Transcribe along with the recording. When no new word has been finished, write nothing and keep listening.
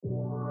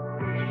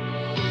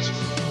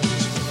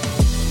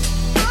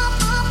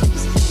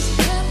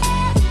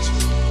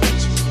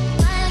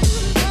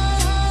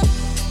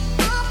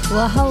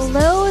Well,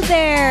 hello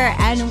there,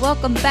 and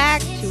welcome back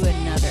to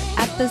another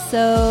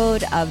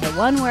episode of the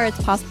One Where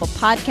It's Possible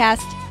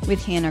podcast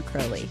with Hannah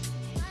Crowley.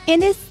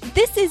 And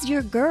this is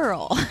your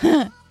girl,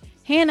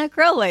 Hannah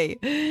Crowley.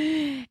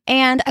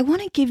 And I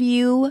want to give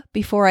you,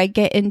 before I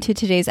get into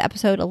today's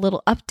episode, a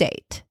little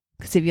update.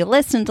 Because if you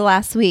listened to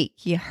last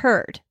week, you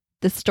heard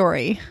the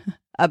story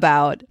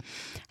about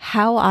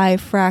how I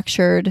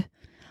fractured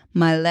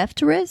my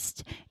left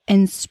wrist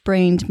and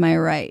sprained my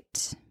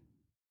right.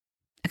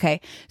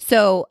 Okay,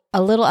 so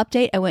a little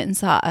update. I went and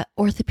saw an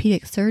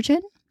orthopedic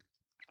surgeon,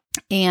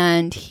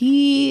 and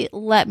he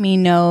let me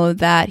know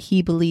that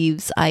he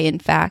believes I, in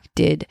fact,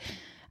 did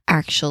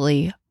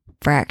actually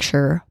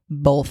fracture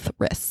both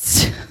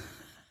wrists.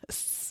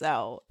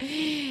 So,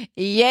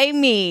 yay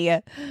me.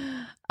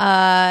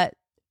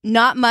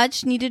 Not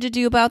much needed to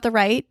do about the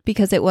right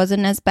because it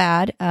wasn't as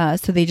bad.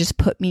 So they just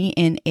put me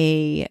in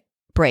a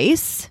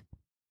brace.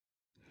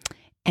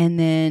 And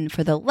then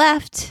for the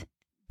left,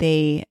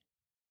 they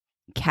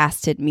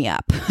casted me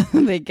up.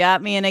 They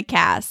got me in a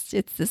cast.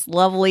 It's this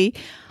lovely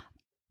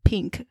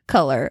pink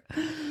color.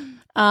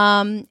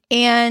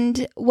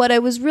 And what I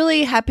was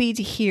really happy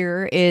to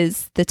hear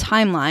is the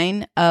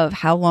timeline of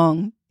how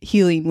long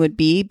healing would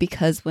be,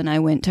 because when I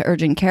went to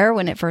urgent care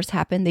when it first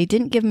happened, they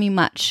didn't give me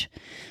much.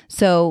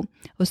 So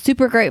I was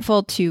super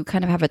grateful to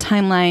kind of have a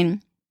timeline.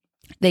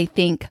 They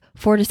think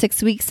 4 to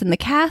 6 weeks in the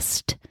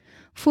cast.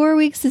 4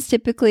 weeks is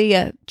typically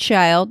a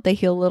child. They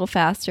heal a little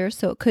faster,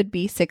 so it could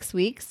be 6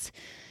 weeks.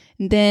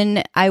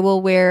 Then I will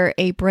wear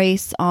a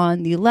brace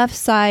on the left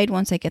side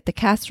once I get the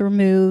cast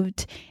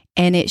removed,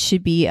 and it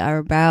should be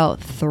about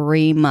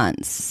 3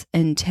 months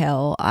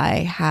until I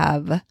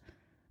have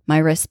my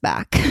wrist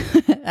back.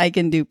 I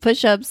can do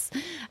push-ups.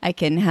 I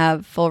can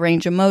have full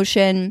range of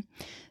motion.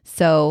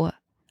 So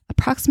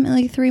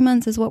approximately 3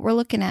 months is what we're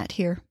looking at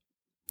here.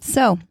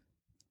 So,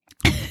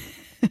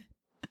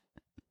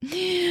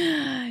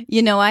 I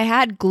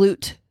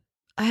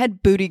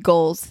had booty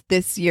goals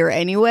this year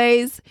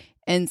anyways.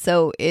 And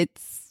so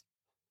it's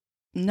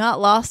not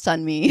lost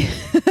on me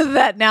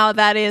that now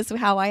that is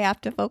how I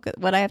have to focus,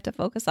 what I have to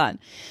focus on.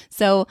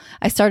 So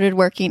I started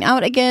working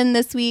out again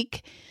this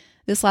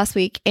last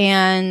week,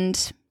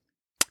 and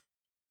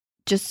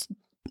just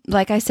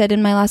like I said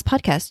in my last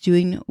podcast,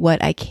 doing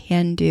what I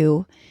can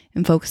do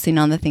and focusing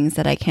on the things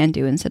that I can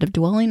do instead of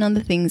dwelling on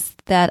the things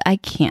that I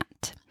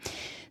can't.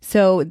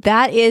 So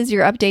that is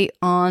your update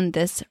on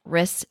this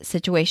wrist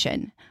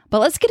situation. But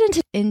let's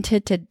get into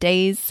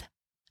today's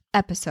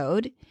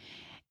episode.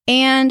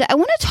 And I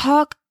want to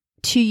talk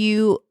to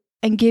you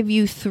and give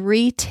you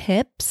 3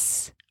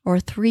 tips or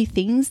 3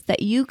 things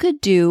that you could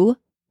do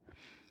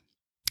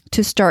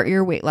to start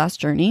your weight loss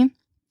journey,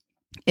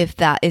 if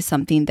that is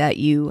something that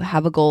you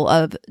have a goal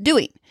of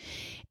doing.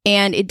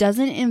 And it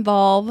doesn't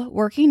involve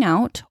working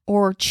out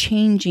or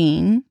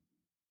changing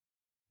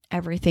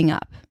everything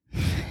up.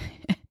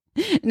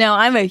 Now,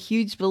 I'm a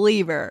huge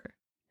believer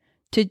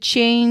to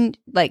change,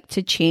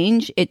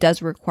 it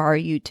does require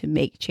you to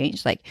make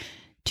change. Like,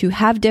 to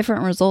have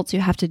different results,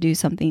 you have to do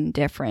something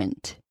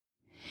different.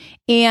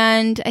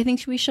 And I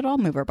think we should all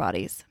move our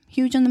bodies.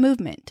 Huge in the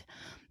movement.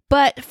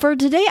 But for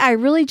today, I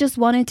really just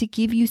wanted to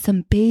give you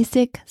some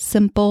basic,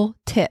 simple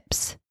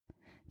tips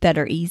that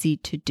are easy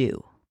to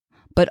do,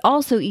 but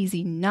also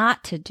easy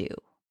not to do.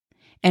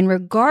 And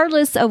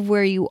regardless of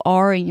where you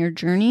are in your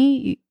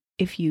journey,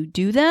 if you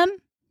do them,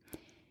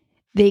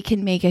 they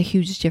can make a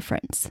huge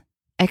difference,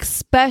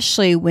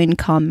 especially when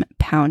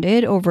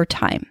compounded over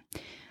time.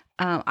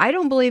 I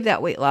don't believe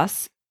that weight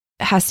loss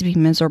has to be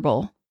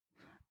miserable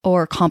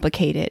or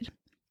complicated.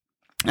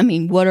 I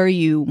mean, what are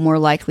you more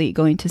likely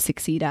going to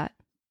succeed at?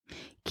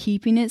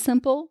 Keeping it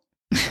simple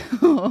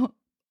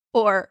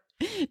or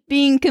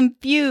being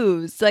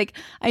confused? Like,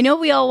 I know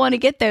we all want to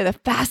get there the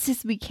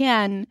fastest we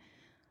can,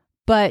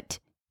 but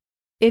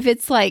if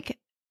it's like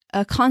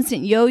a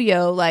constant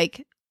yo-yo,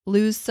 like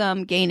lose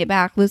some, gain it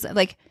back,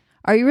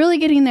 are you really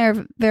getting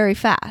there very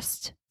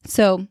fast?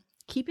 So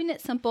keeping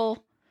it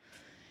simple.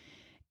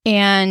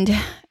 And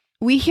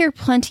we hear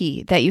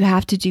plenty that you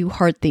have to do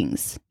hard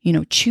things,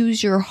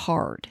 choose your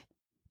hard.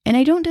 And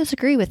I don't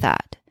disagree with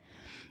that.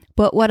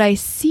 But what I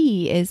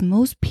see is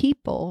most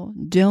people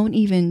don't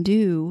even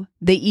do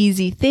the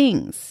easy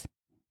things.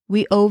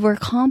 We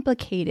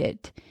overcomplicate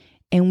it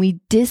and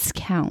we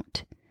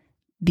discount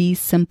these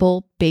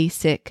simple,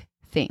 basic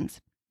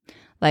things.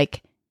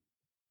 Like,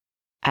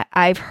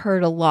 I've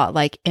heard a lot,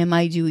 like, am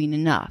I doing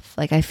enough?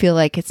 Like, I feel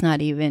like it's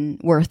not even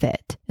worth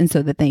it. And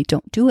so that they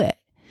don't do it.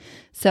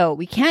 So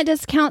we can't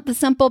discount the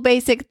simple,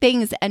 basic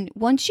things. And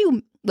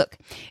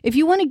if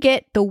you want to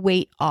get the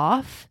weight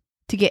off,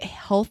 to get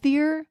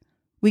healthier,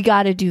 we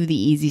got to do the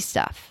easy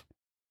stuff.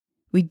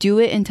 We do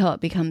it until it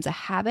becomes a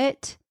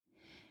habit.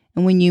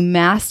 And when you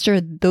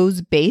master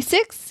those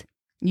basics,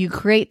 you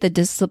create the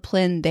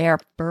discipline there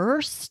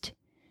first.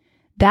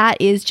 That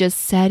is just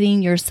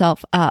setting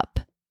yourself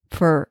up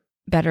for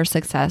better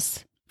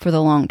success for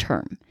the long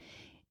term.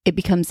 It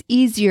becomes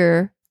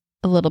easier,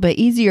 a little bit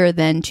easier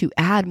than to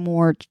add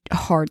more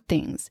hard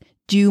things,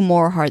 do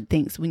more hard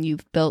things when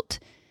you've built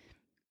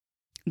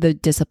the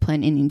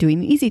discipline in doing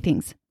the easy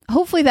things.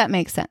 Hopefully that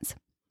makes sense.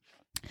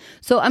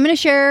 So I'm going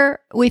to share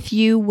with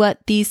you what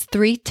these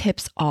 3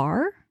 tips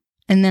are,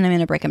 and then I'm going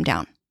to break them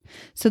down.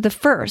 So the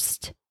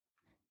first,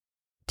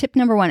 tip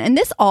number 1, and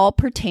this all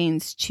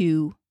pertains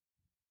to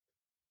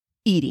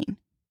eating,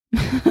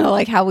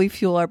 like how we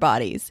fuel our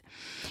bodies.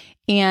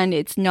 And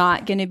it's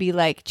not going to be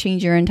like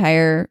change your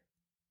entire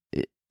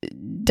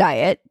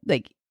diet.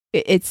 Like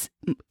it's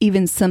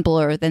even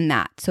simpler than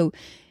that. So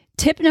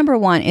tip number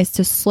 1 is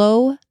to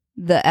slow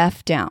the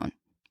F down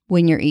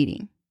when you're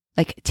eating.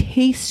 Like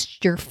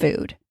taste your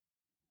food.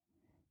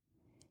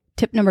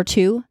 Tip number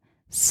 2,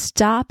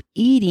 stop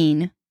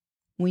eating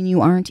when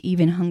you aren't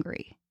even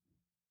hungry.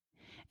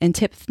 And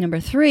tip number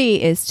 3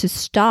 is to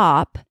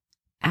stop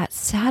at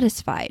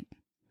satisfied.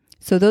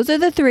 So those are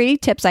the 3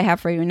 tips I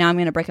have for you. Now I'm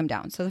going to break them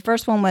down. So the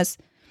first one was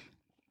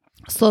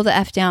slow the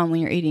F down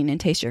when you're eating and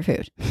taste your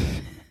food.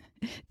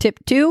 Tip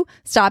 2,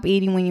 stop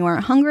eating when you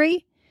aren't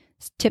hungry.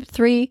 Tip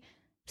 3,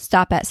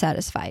 stop at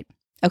satisfied.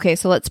 Okay,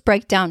 so let's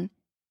break down.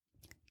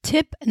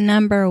 Tip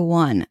number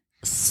 1,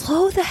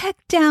 slow the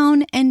heck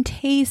down and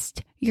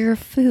taste your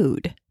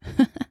food.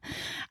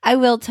 I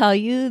will tell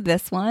you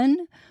this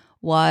one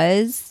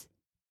was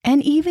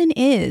and even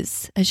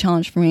is a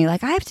challenge for me.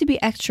 Like I have to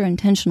be extra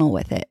intentional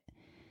with it.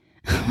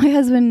 My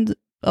husband's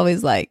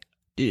always like,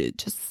 dude,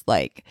 just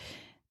like,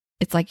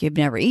 it's like you've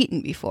never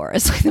eaten before.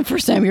 It's like the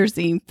first time you're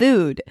seeing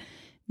food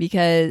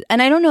because,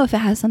 and I don't know if it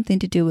has something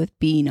to do with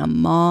being a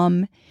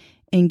mom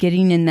and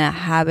getting in that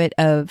habit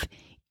of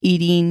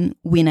eating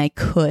when I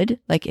could,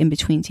 like in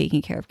between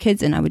taking care of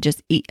kids, and I would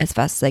just eat as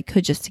fast as I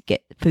could just to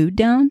get food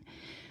down.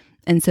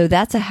 And so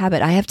that's a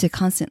habit I have to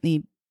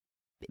constantly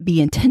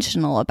be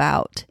intentional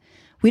about.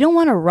 We don't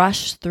want to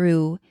rush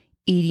through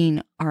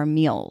eating our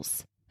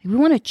meals. We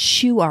want to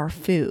chew our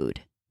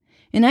food.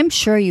 And I'm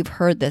sure you've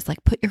heard this,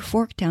 like put your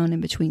fork down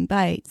in between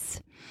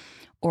bites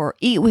or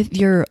eat with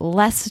your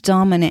less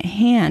dominant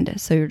hand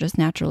so you're just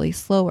naturally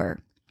slower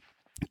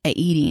at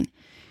eating.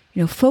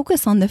 You know,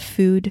 focus on the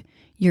food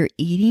you're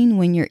eating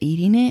when you're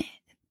eating it.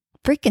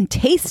 Freaking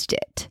taste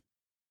it.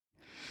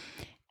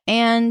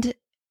 And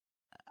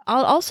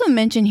I'll also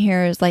mention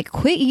here is like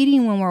quit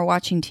eating when we're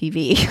watching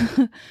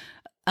TV.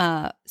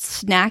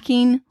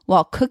 Snacking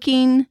while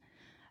cooking,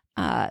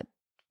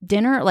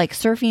 dinner, like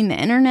surfing the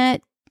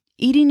internet,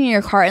 eating in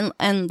your car.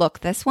 And look,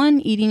 this one,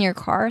 eating in your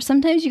car,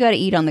 sometimes you got to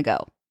eat on the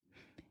go.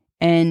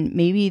 And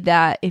maybe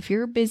that if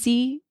you're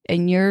busy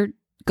and you're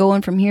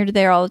going from here to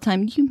there all the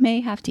time, you may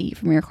have to eat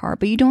from your car,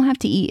 but you don't have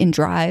to eat and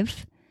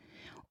drive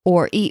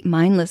or eat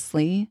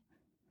mindlessly.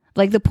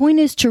 Like the point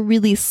is to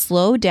really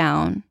slow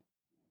down,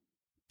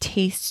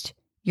 taste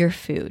your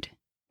food.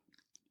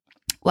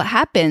 What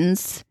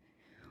happens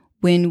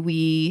when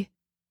we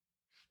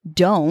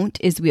don't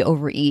is we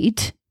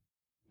overeat,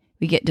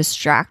 we get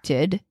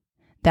distracted,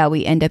 that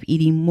we end up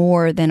eating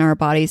more than our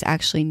bodies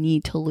actually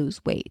need to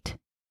lose weight.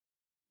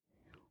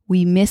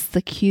 We miss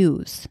the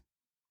cues.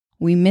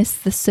 We miss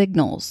the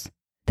signals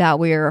that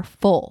we're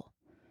full.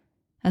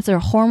 That's a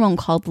hormone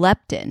called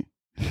leptin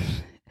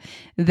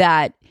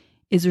that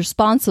is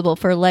responsible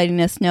for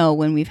letting us know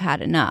when we've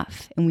had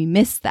enough, and we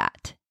miss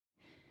that.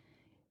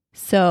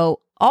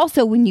 So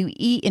also when you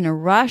eat in a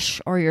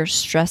rush or you're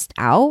stressed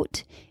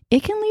out,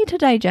 it can lead to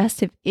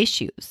digestive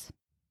issues.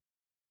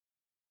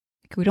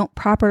 We don't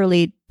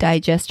properly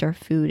digest our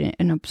food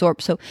and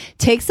absorb. So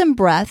take some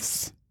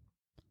breaths,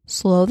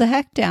 slow the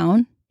heck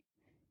down,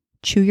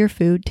 chew your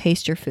food,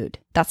 taste your food.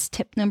 That's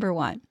tip number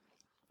 1.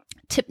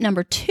 Tip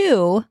number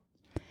 2,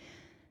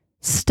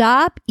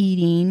 stop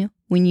eating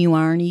when you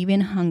aren't even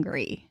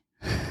hungry.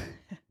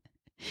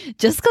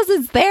 Just because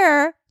it's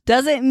there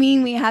doesn't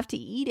mean we have to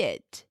eat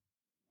it.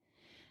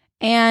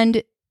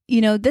 And, you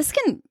know, this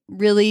can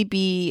really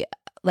be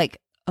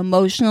like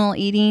emotional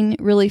eating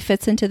really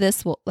fits into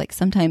this. Well, like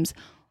sometimes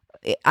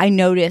I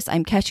notice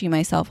I'm catching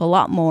myself a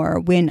lot more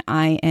when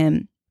I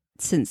am,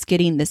 since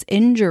getting this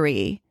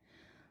injury,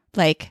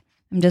 like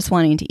I'm just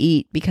wanting to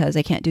eat because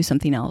I can't do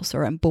something else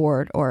or I'm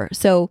bored or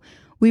so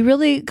we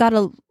really got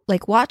to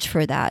like watch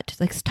for that.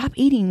 Like stop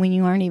eating when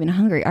you aren't even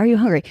hungry. Are you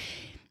hungry?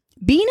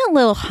 Being a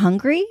little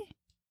hungry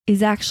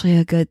is actually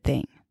a good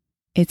thing.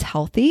 It's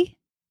healthy.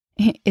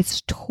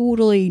 It's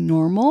totally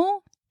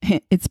normal.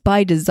 It's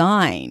by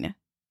design.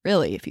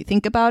 Really, if you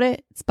think about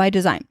it, it's by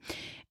design.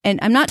 And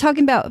I'm not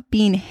talking about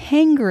being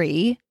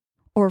hangry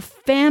or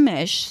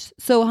famished,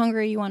 so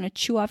hungry you want to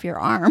chew off your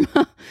arm.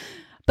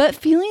 But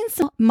feeling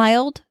some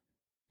mild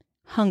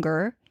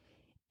hunger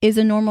is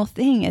a normal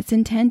thing. It's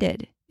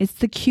intended. It's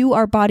the cue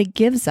our body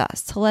gives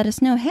us to let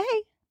us know,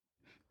 hey,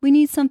 we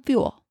need some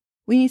fuel.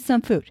 We need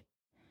some food.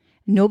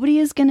 Nobody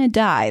is going to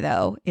die,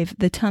 though, if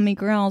the tummy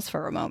growls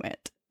for a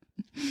moment.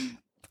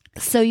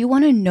 So you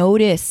want to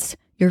notice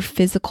your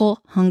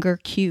physical hunger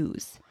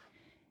cues.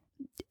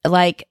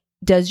 Like,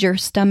 does your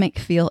stomach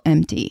feel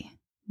empty?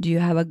 Do you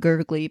have a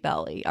gurgly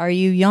belly? Are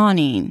you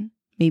yawning?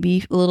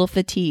 Maybe a little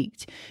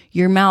fatigued?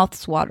 Your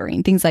mouth's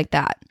watering, things like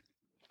that.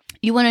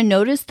 You want to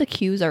notice the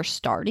cues are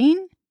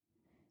starting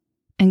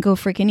and go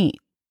freaking eat.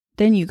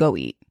 Then you go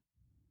eat.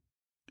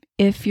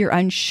 if you're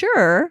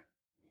unsure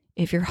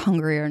if you're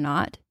hungry or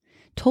not,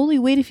 totally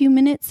wait a few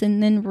minutes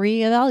and then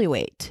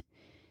reevaluate.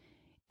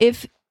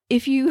 If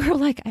you are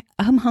like,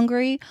 I'm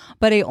hungry,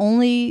 but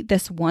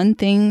this one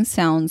thing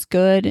sounds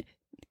good,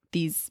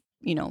 these,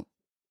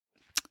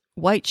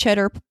 white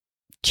cheddar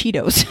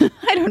Cheetos,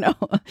 I don't know.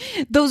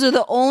 Those are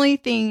the only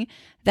thing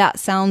that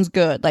sounds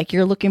good. Like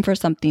you're looking for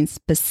something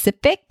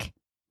specific.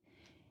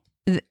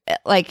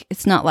 Like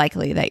it's not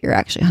likely that you're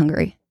actually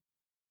hungry.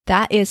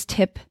 That is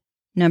tip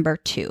number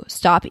 2.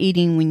 Stop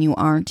eating when you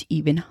aren't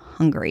even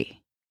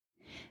hungry.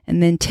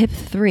 And then tip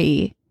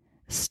 3,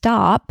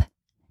 stop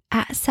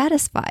at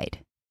satisfied.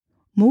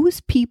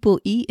 Most people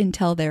eat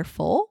until they're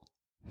full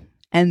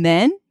and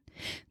then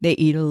they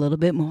eat a little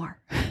bit more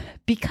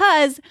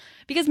because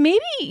maybe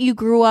you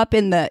grew up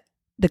in the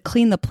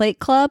clean the plate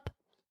club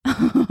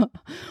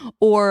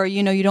or,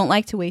 you don't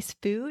like to waste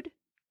food.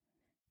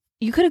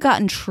 You could have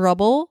gotten in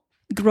trouble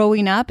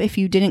growing up if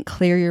you didn't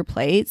clear your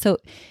plate. So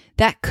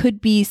that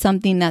could be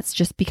something that's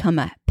just become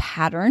a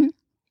pattern.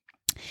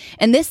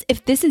 And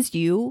if this is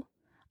you,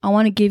 I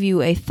want to give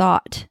you a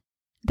thought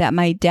that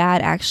my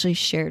dad actually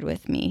shared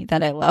with me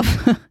that I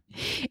love.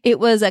 It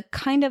was a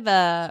kind of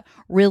a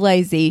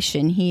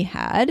realization he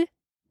had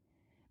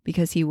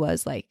because he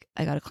was like,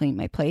 I got to clean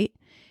my plate.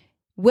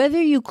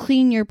 Whether you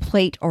clean your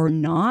plate or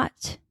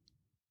not,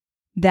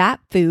 that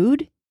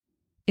food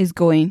is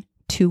going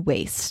to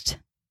waste.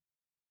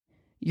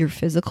 Your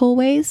physical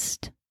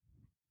waste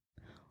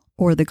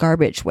or the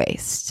garbage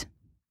waste.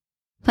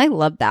 I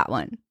love that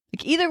one.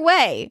 Like either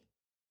way,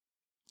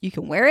 you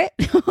can wear it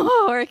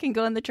or it can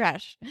go in the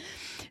trash.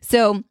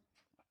 So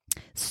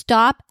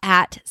stop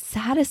at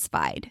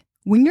satisfied.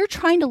 When you're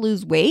trying to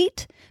lose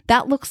weight,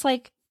 that looks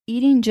like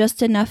eating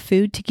just enough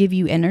food to give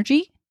you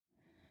energy,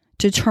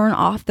 to turn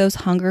off those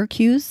hunger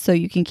cues so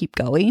you can keep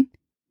going.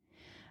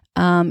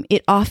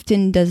 It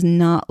often does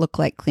not look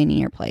like cleaning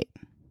your plate.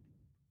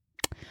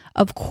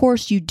 Of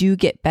course, you do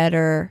get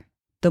better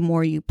the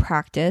more you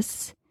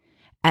practice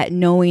at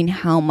knowing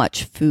how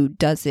much food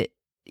does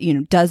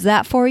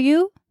that for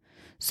you.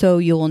 So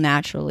you will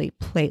naturally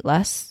plate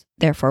less,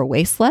 therefore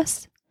waste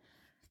less.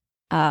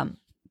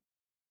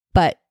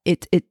 But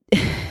it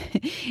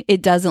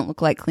it doesn't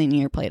look like cleaning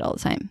your plate all the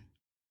time.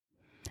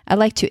 I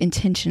like to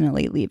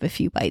intentionally leave a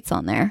few bites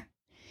on there.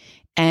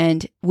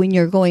 And when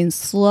you're going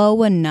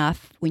slow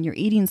enough, when you're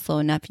eating slow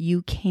enough,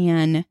 you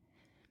can,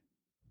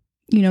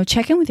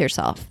 check in with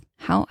yourself.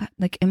 How,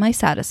 am I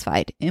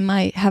satisfied?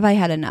 Have I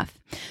had enough?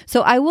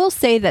 So I will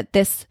say that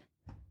this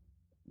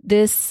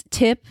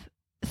tip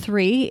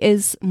 3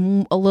 is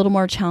a little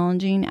more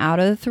challenging out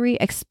of the 3,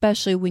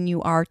 especially when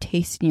you are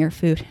tasting your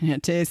food and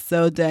it tastes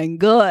so dang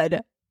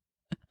good.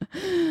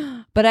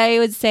 But I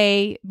would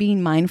say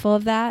being mindful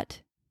of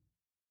that,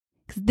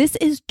 because this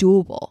is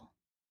doable.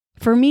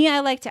 For me, I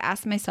like to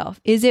ask myself,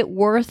 is it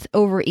worth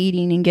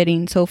overeating and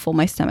getting so full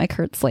my stomach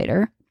hurts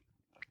later?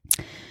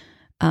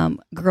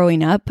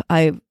 Growing up,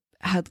 I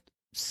had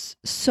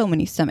so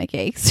many stomach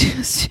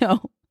aches.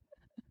 So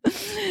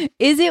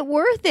is it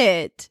worth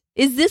it?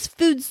 Is this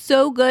food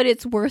so good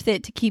it's worth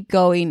it to keep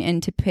going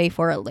and to pay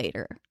for it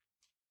later?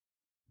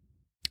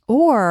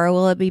 Or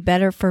will it be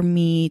better for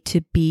me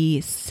to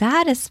be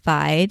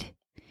satisfied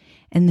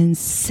and then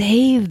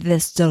save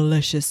this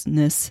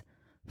deliciousness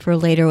for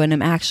later when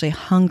I'm actually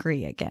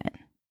hungry again?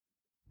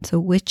 So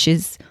which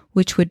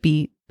would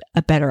be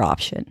a better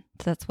option?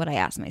 So that's what I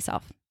ask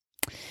myself.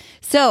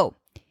 So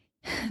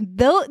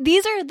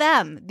these are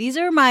them. These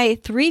are my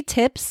 3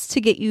 tips to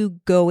get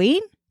you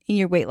going in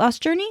your weight loss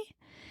journey.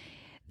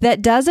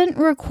 That doesn't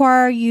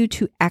require you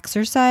to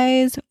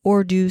exercise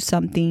or do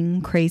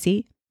something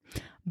crazy,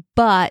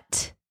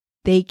 but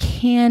they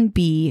can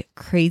be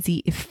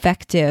crazy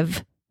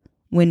effective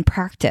when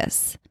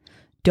practiced.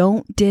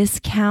 Don't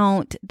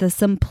discount the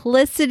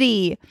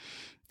simplicity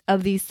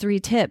of these 3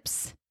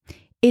 tips.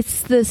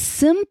 It's the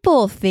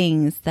simple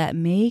things that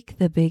make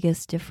the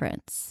biggest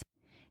difference.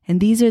 And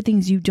these are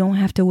things you don't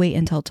have to wait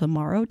until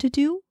tomorrow to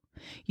do.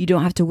 You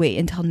don't have to wait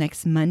until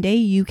next Monday.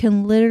 You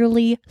can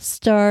literally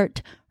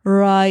start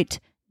right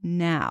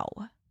now.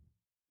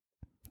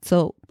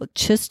 So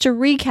just to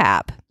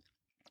recap,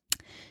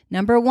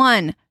 number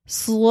 1,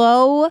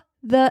 slow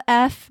the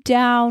F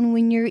down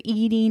when you're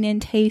eating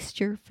and taste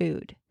your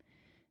food.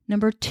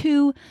 Number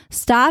 2,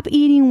 stop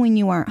eating when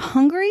you aren't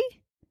hungry.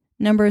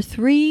 Number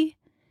 3,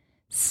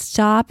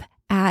 stop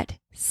at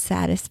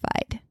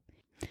satisfied.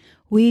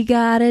 We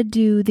gotta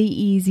do the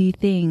easy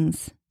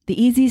things,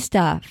 the easy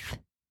stuff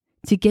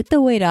to get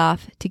the weight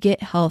off, to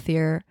get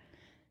healthier.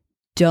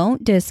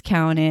 Don't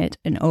discount it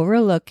and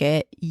overlook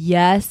it.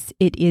 Yes,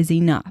 it is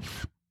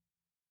enough.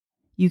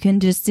 You can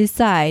just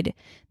decide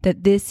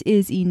that this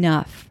is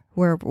enough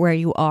where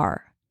you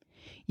are.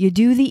 You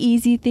do the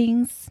easy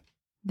things,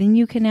 then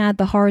you can add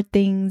the hard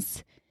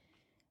things.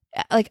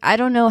 I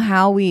don't know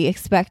how we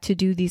expect to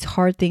do these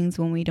hard things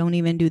when we don't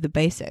even do the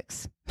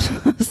basics.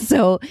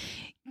 So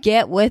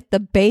get with the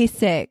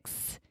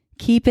basics.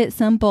 Keep it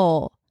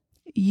simple.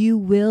 You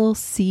will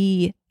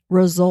see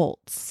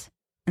results.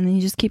 And then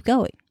you just keep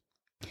going.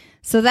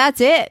 So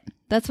that's it.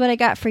 that's what I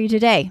got for you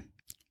today.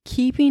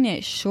 Keeping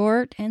it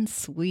short and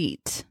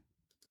sweet.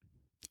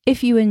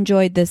 If you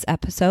enjoyed this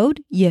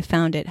episode, you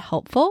found it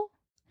helpful,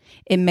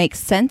 it makes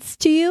sense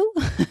to you,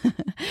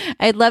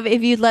 I'd love it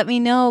if you'd let me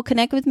know.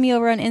 Connect with me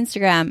over on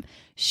Instagram.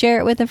 Share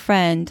it with a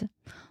friend.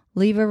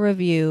 Leave a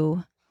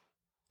review.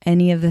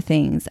 Any of the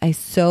things. I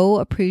so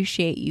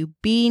appreciate you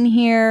being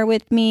here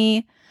with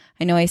me.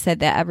 I know I said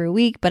that every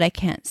week, but I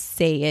can't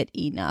say it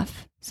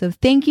enough. So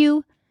thank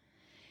you.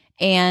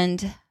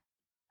 And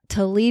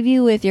to leave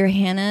you with your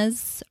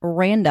Hannah's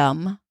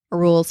random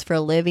rules for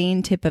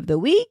living tip of the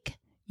week,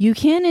 you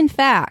can, in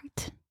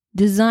fact,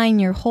 design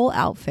your whole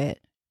outfit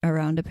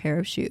around a pair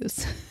of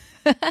shoes.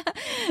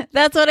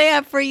 That's what I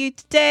have for you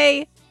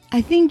today.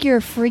 I think you're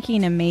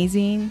freaking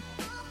amazing.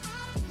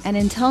 And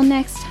until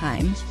next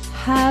time,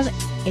 have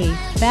a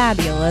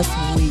fabulous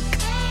week.